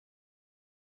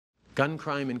Gun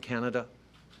crime in Canada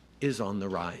is on the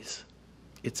rise.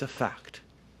 It's a fact.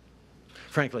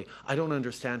 Frankly, I don't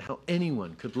understand how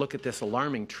anyone could look at this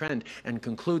alarming trend and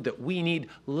conclude that we need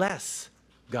less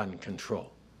gun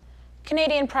control.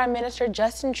 Canadian Prime Minister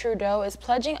Justin Trudeau is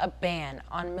pledging a ban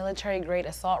on military-grade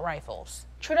assault rifles.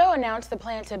 Trudeau announced the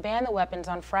plan to ban the weapons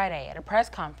on Friday at a press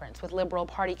conference with Liberal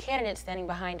Party candidates standing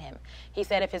behind him. He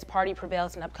said if his party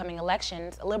prevails in upcoming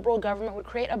elections, a Liberal government would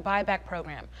create a buyback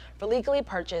program for legally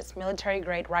purchased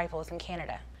military-grade rifles in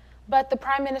Canada. But the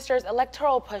Prime Minister's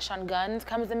electoral push on guns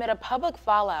comes amid a public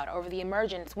fallout over the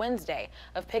emergence Wednesday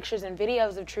of pictures and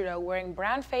videos of Trudeau wearing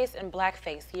brownface and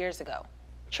blackface years ago.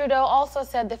 Trudeau also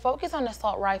said the focus on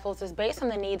assault rifles is based on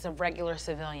the needs of regular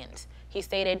civilians. He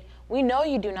stated, "We know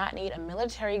you do not need a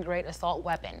military-grade assault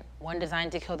weapon, one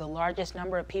designed to kill the largest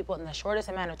number of people in the shortest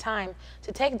amount of time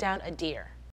to take down a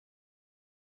deer."